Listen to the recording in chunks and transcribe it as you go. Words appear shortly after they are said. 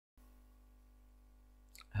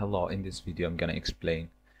Hello, in this video I'm gonna explain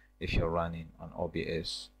if you're running on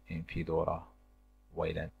OBS in Fedora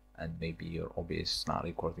Wayland and maybe your OBS is not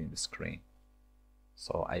recording the screen.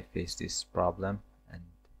 So I faced this problem and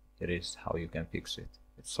here is how you can fix it.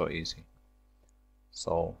 It's so easy.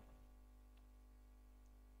 So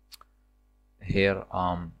here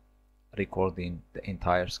I'm recording the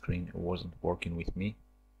entire screen. It wasn't working with me,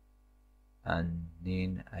 and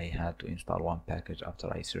then I had to install one package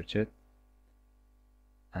after I searched it,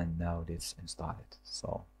 and now let's install it.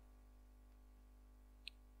 So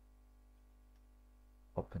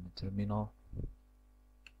open the terminal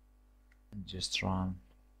and just run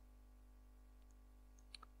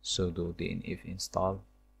sudo dnf install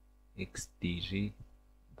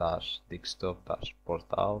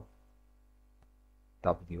xdg-desktop-portal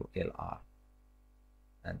wlr,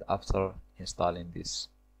 and after installing this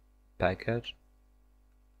package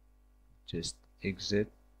just exit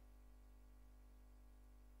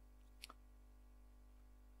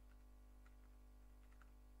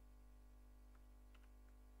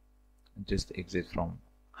from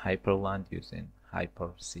hyprland using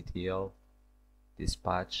hyperctl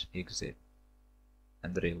dispatch exit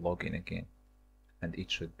and re-log in again, and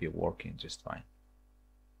it should be working just fine.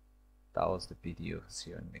 That was the video.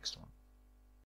 See you in the next one.